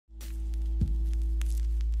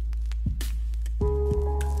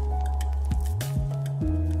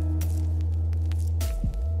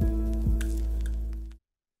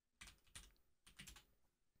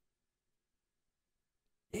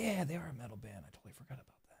are a metal band. I totally forgot about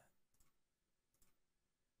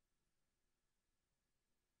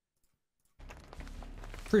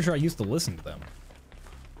that. Pretty sure I used to listen to them.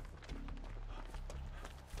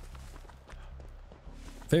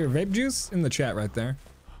 Favorite vape juice? In the chat right there.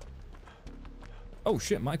 Oh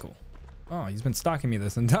shit, Michael. Oh, he's been stalking me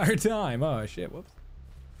this entire time. Oh shit, whoops.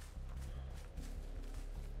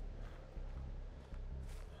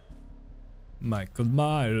 Michael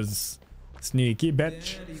Myers. Sneaky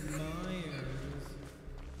bitch.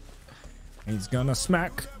 He's gonna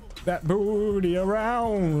smack that booty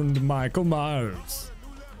around, Michael Myers.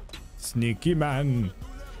 Sneaky man.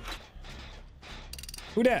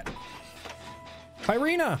 Who dat?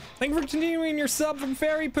 Irina, thank you for continuing your sub from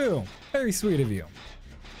Fairy Poo. Very sweet of you.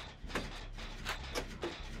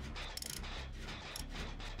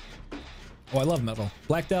 Oh, I love metal.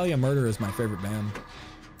 Black Dahlia Murder is my favorite band.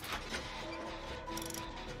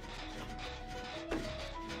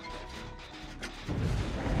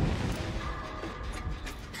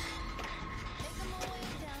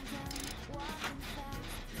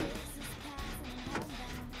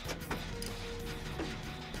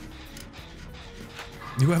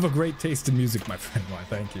 You have a great taste in music, my friend. Why,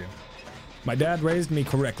 thank you. My dad raised me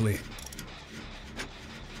correctly.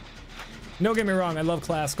 Don't get me wrong, I love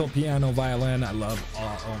classical, piano, violin. I love,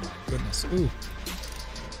 oh my goodness. Ooh.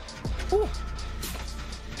 Ooh.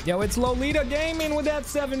 Yo, it's Lolita Gaming with that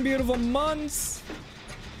 7 beautiful months.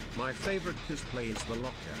 My favorite display is the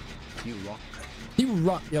locker. You rock. You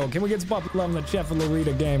rock. Yo, can we get some puppy love in the chat for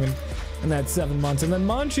Lolita Gaming in that 7 months? And then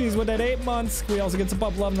Munchies with that 8 months. We also get some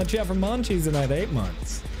puppy love in the chat for Munchies in that 8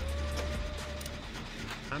 months.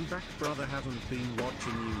 I'm back, brother. Haven't been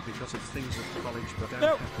watching you because of things at college, but I'm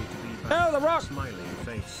Nope. happy to be back. Oh, the rock. Smiling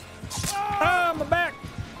face. Ah, my back.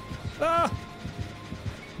 Ah.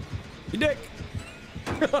 You dick.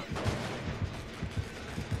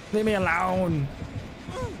 Leave me alone.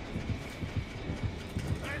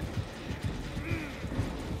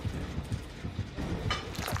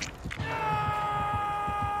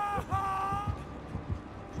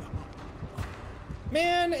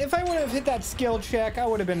 Man, if I would have hit that skill check, I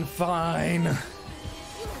would have been fine.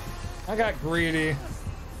 I got greedy.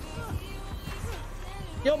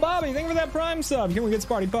 Yo, Bobby, thank you for that Prime sub. Can we get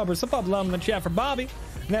Sparty Puppers? Some pop love in the chat for Bobby.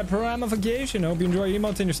 And that Primification. Hope you enjoy your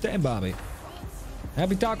emotes and your stay, Bobby.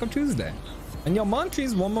 Happy Taco Tuesday. And yo,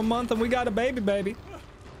 Munchies, 1 more month and we got a baby, baby.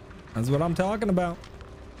 That's what I'm talking about.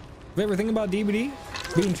 Favorite thing about DVD?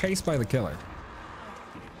 Being chased by the killer.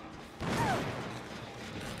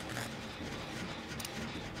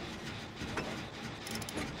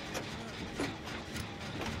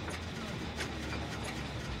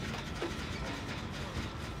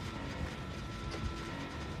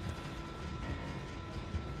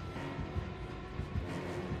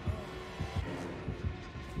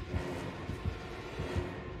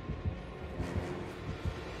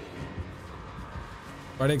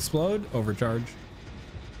 Why'd it explode? Overcharge.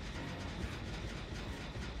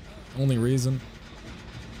 Only reason.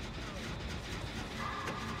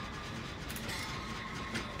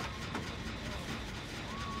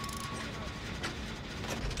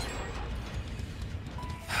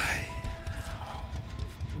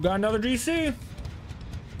 Got another DC.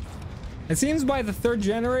 It seems by the 3rd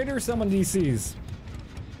generator, someone DCs.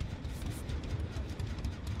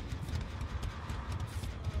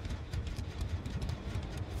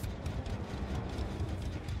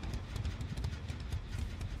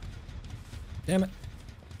 Damn it.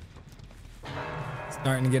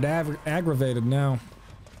 Starting to get aggravated now.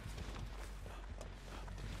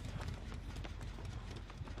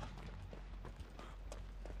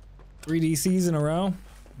 3 DCs in a row?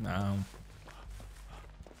 No.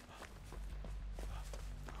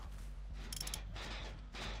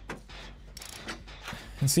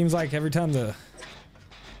 It seems like every time the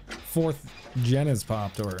 4th gen is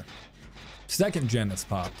popped, or 2nd gen is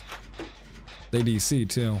popped, they DC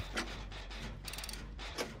too.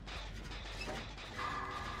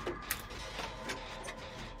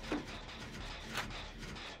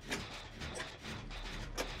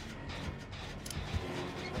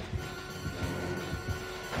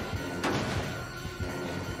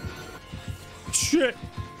 Shit!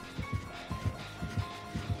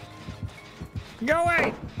 Go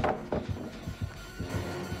away!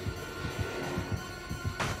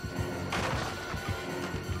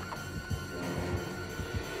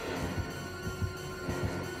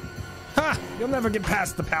 Ha! You'll never get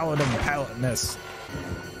past the paladin paladiness.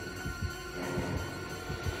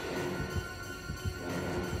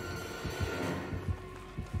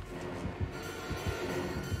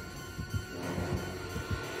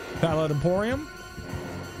 Pallet Emporium.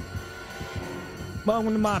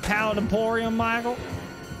 Welcome to my pallet emporium, Michael.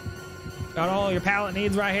 Got all your pallet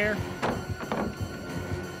needs right here.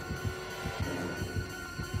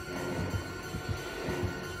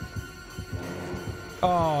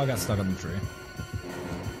 Oh, I got stuck on the tree.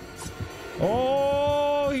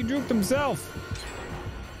 Oh, he juked himself.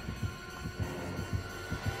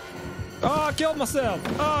 Oh, I killed myself.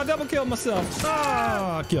 Oh, I double killed myself. Oh,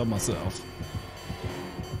 I killed myself.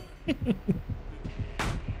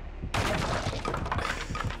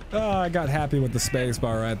 Oh, I got happy with the space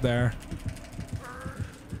bar right there.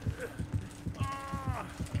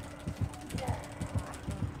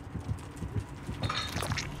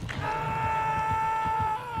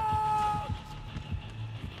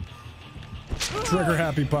 Trigger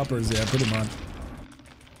happy puppers, yeah, pretty much.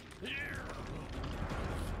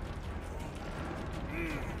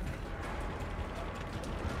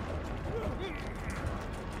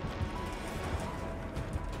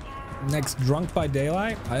 Next drunk by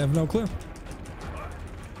daylight? I have no clue.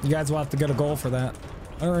 You guys will have to get a goal for that.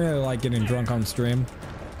 I don't really like getting drunk on stream.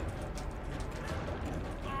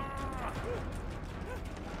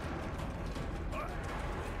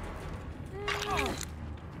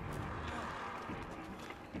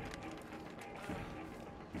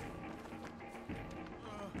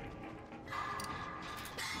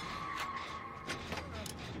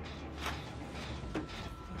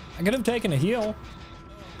 I could have taken a heal.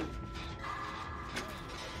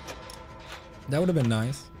 That would have been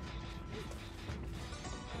nice.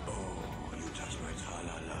 Oh, you touch my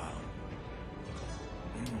tra-la-la.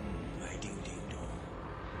 My ding-ding-dong.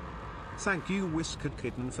 Thank you, Whiskered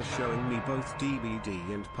Kitten, for showing me both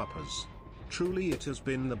DVD and Puppers. Truly, it has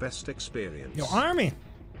been the best experience. Yo, Army!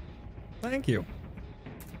 Thank you.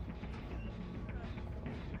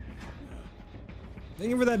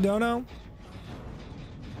 Thank you for that dono.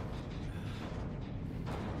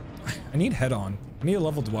 I need head on. I need a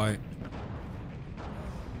level Dwight.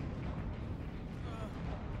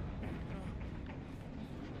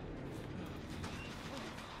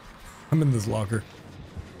 I'm in this locker.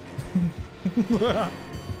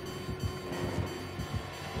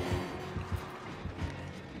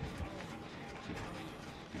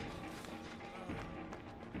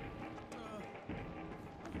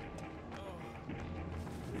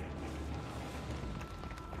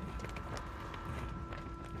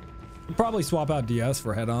 Probably swap out DS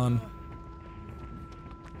for head on.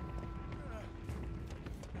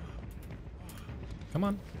 Come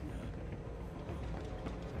on.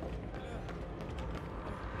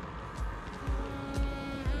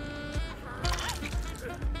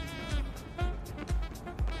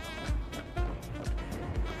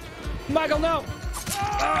 Michael, no!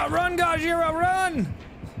 Run, Gajira, run!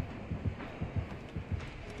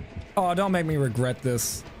 Oh, don't make me regret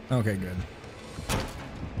this. Okay, good.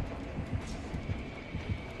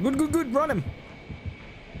 Good, run him.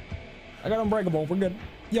 I got unbreakable, we're good.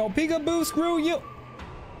 Yo, Peekaboo, screw you.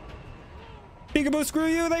 Peekaboo, screw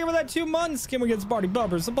you. Thank you for that 2 months. Can we get Sparty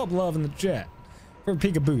Bumpers? Some pub love in the chat. For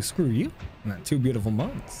Peekaboo, screw you. And that 2 beautiful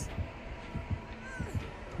months.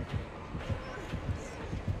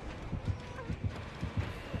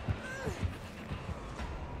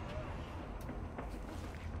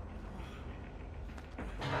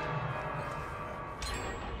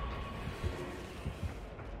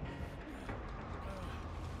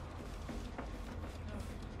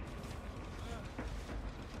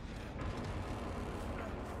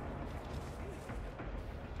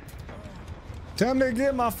 Time to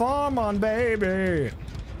get my farm on, baby.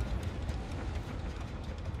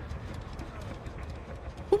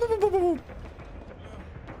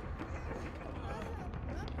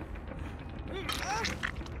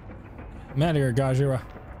 I'm out of here, Gajira.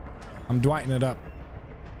 I'm Dwighting it up.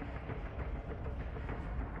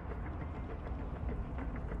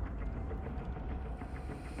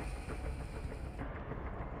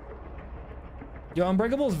 Yo,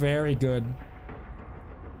 Unbreakable is very good.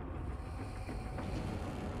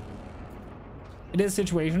 It is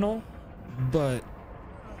situational, but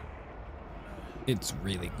it's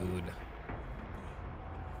really good.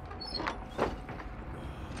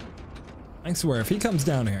 I swear, if he comes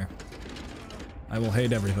down here, I will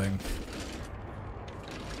hate everything.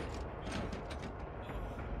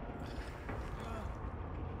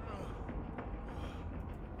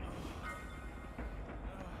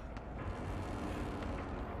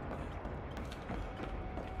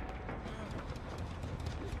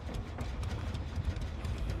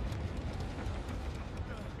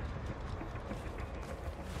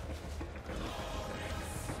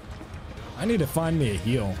 I need to find me a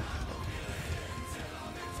heal.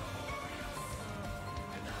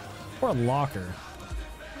 Or a locker.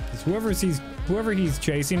 Because Whoever he's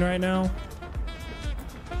chasing right now.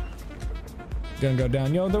 Gonna go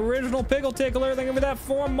down. Yo, the original pickle tickler. Thank you for that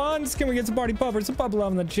 4 months. Can we get some party puppers? Some pup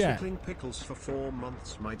love in the chat. Tickling pickles for 4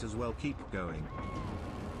 months might as well keep going.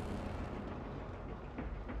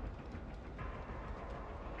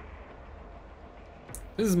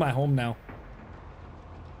 This is my home now.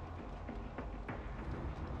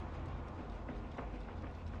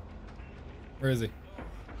 Where is he?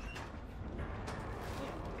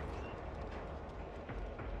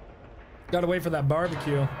 Gotta wait for that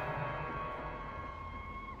barbecue.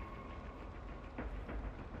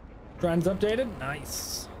 Trends updated?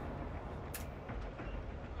 Nice.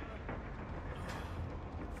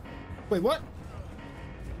 Wait, what?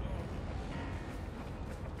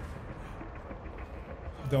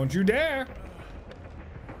 Don't you dare.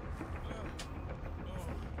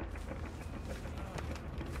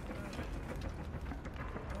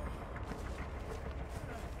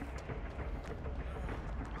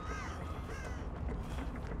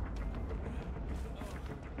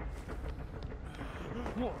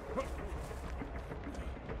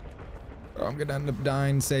 Oh, I'm gonna end up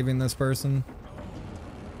dying saving this person.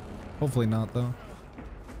 Hopefully not, though.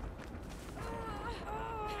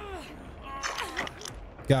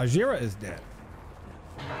 Gajira is dead.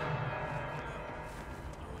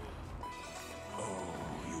 Oh,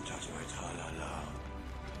 you touch my tra-la-la.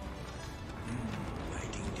 My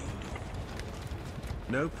ding-ding-dong.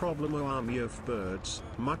 No problem, oh, army of birds.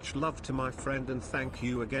 Much love to my friend, and thank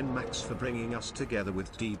you again, Max, for bringing us together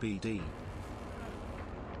with DBD.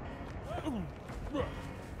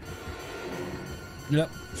 Yep,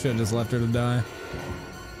 should have just left her to die.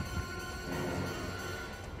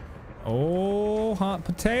 Oh, hot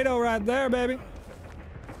potato right there, baby.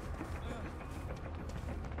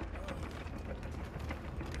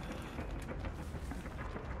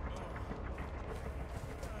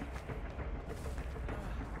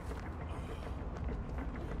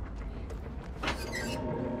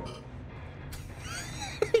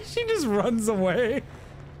 She just runs away.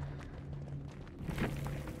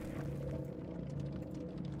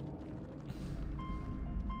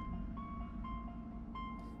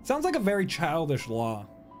 Sounds like a very childish law.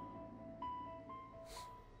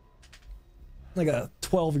 Like a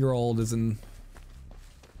 12-year-old isn't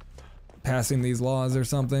passing these laws or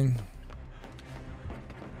something.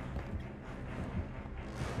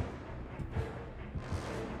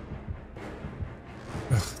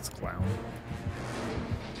 Ugh, it's a clown.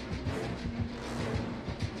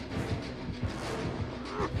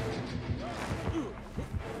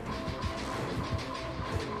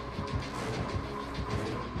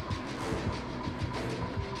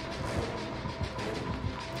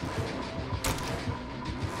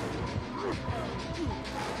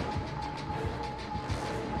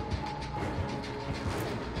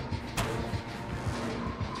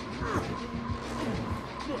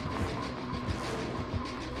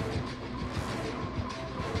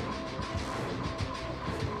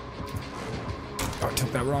 Oh, I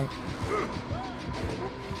took that wrong.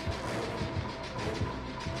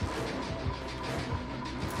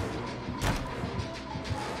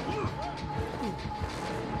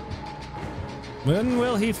 When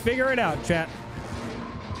will he figure it out, chat?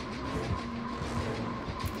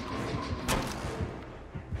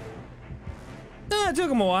 It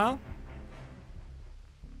took him a while.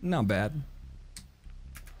 Not bad.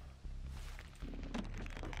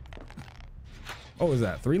 What was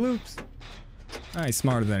that? 3 loops? Oh, he's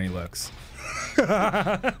smarter than he looks.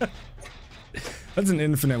 That's an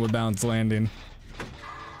infinite with bounce landing.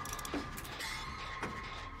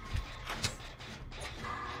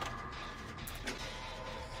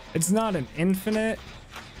 It's not an infinite.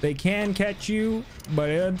 They can catch you, but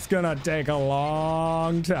it's gonna take a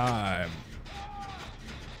long time.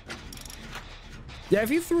 Yeah, if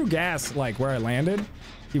he threw gas like where I landed,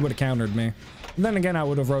 he would have countered me. And then again, I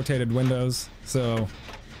would have rotated windows, so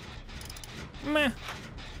meh.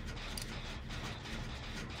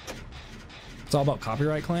 It's all about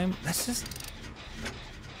copyright claim. That's just,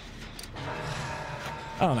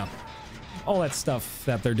 I don't know. All that stuff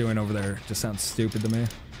that they're doing over there just sounds stupid to me.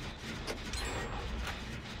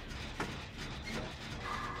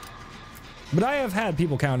 But I have had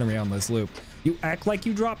people counter me on this loop. You act like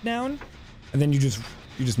you drop down, and then you just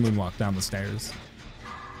moonwalk down the stairs.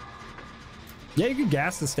 Yeah, you could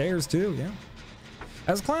gas the stairs too, yeah.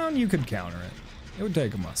 As a clown, you could counter it. It would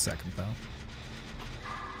take him a second though.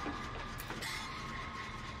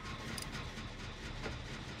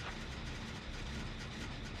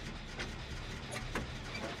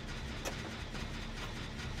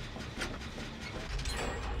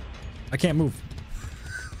 I can't move.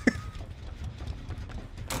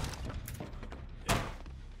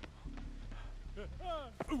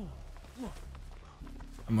 I'm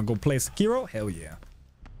gonna go play Sekiro. Hell yeah.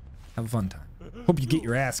 Have a fun time. Hope you get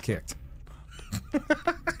your ass kicked.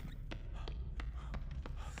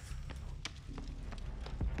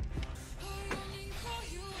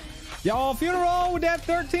 Y'all, funeral with that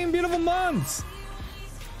 13 beautiful months.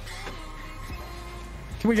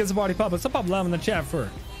 Can we get some party puppets? Some pop love in the chat for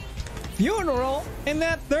funeral in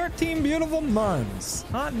that 13 beautiful months.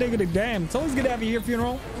 Hot diggity damn. It's always good to have you here,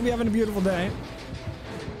 funeral. We'll be having a beautiful day.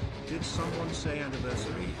 Did someone say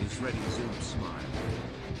anniversary is ready? Zoom smile.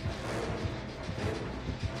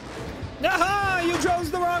 Aha! You chose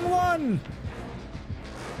the wrong one!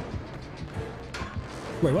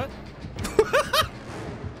 Wait, what?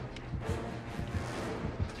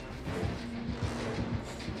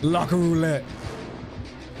 Locker roulette.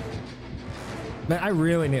 Man, I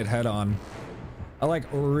really need head on. I like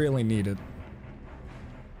really need it.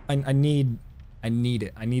 I need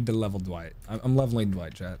it. I need to level Dwight. I'm leveling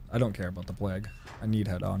Dwight, chat. I don't care about the plague. I need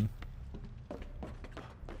head on.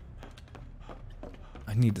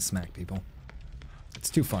 I need to smack people. It's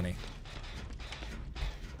too funny.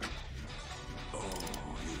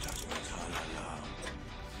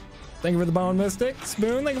 Thank you for the bone, Mystic.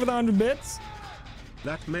 Spoon, thank you for the 100 bits.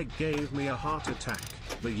 That Meg gave me a heart attack.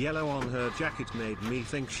 The yellow on her jacket made me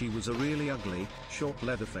think she was a really ugly, short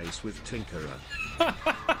leatherface with Tinkerer.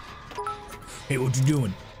 Hey, what you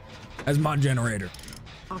doing? That's my generator.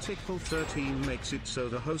 Article 13 makes it so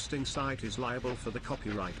the hosting site is liable for the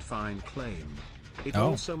copyright fine claim. It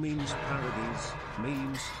also means parodies,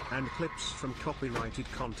 memes, and clips from copyrighted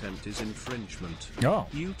content is infringement.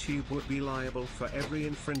 YouTube would be liable for every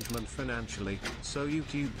infringement financially, so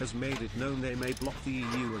YouTube has made it known they may block the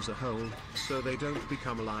EU as a whole, so they don't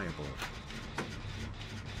become liable.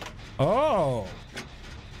 Oh,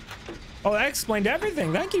 that explained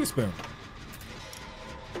everything. Thank you, Spoon.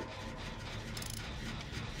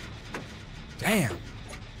 Damn.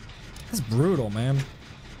 That's brutal, man.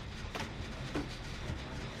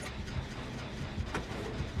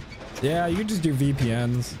 Yeah, you just do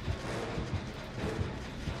VPNs.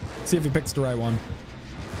 See if he picks the right one.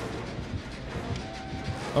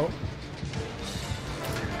 Oh.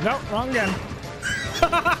 Nope, wrong again.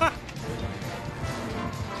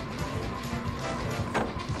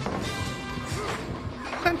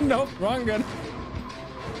 Nope, wrong again.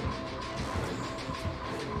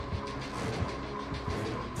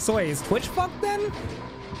 So wait, is Twitch fucked then?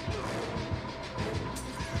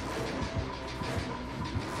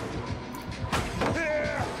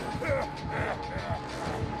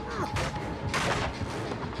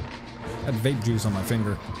 I had vape juice on my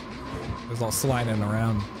finger. It was all sliding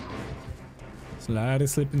around. Slider,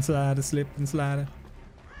 slipping, slider, slipping, slider.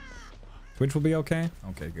 Twitch will be okay?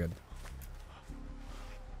 Okay, good.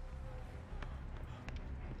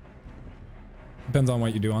 Depends on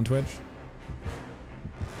what you do on Twitch.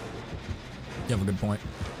 You have a good point.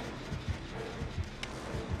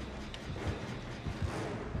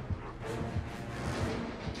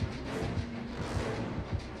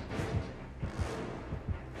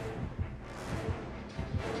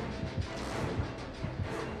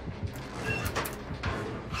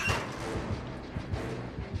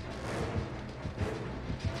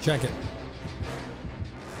 Check it.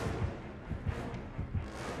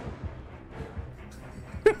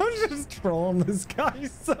 I'm just trolling this guy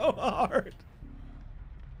so hard.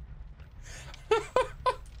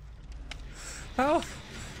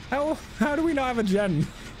 How do we not have a gen?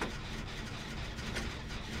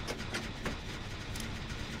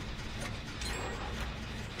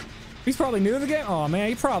 He's probably new to the game. Oh man,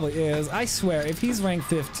 he probably is. I swear, if he's ranked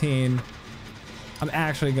 15, I'm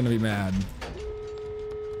actually gonna be mad.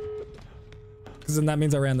 Because then that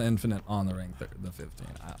means I ran the infinite on the rank the 15.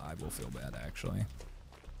 I will feel bad, actually.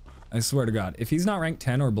 I swear to God, if he's not ranked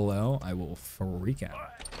 10 or below, I will freak out.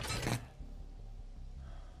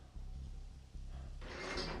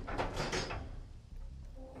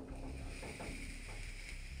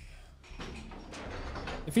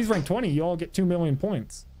 If he's ranked 20, you all get 2 million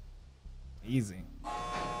points. Easy.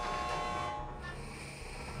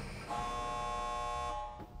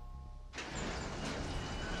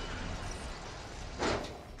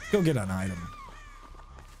 Go get an item.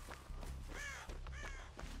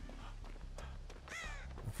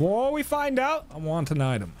 Before we find out, I want an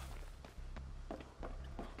item.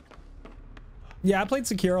 Yeah, I played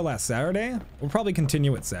Sekiro last Saturday. We'll probably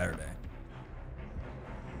continue it Saturday.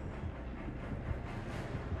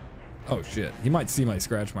 Oh shit, he might see my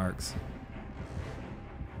scratch marks.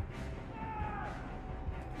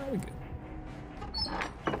 No, we good.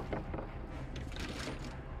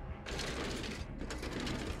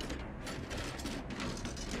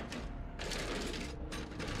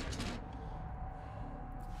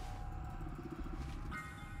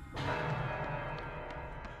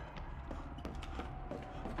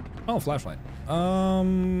 Oh, flashlight.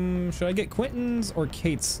 Should I get Quentin's or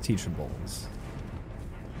Kate's teachables?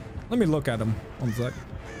 Let me look at them. 1 sec.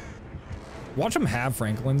 Watch them have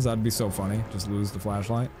Franklin's. That'd be so funny. Just lose the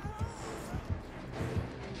flashlight.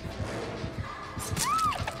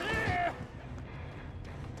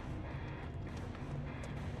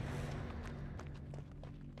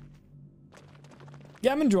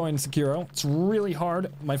 Yeah, I'm enjoying Sekiro. It's really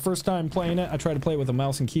hard. My first time playing it, I tried to play it with a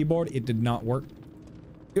mouse and keyboard. It did not work.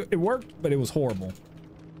 It worked, but it was horrible.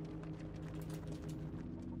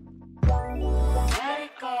 Let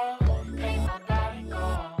it go, make my body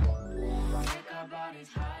go. Make our bodies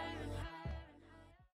high.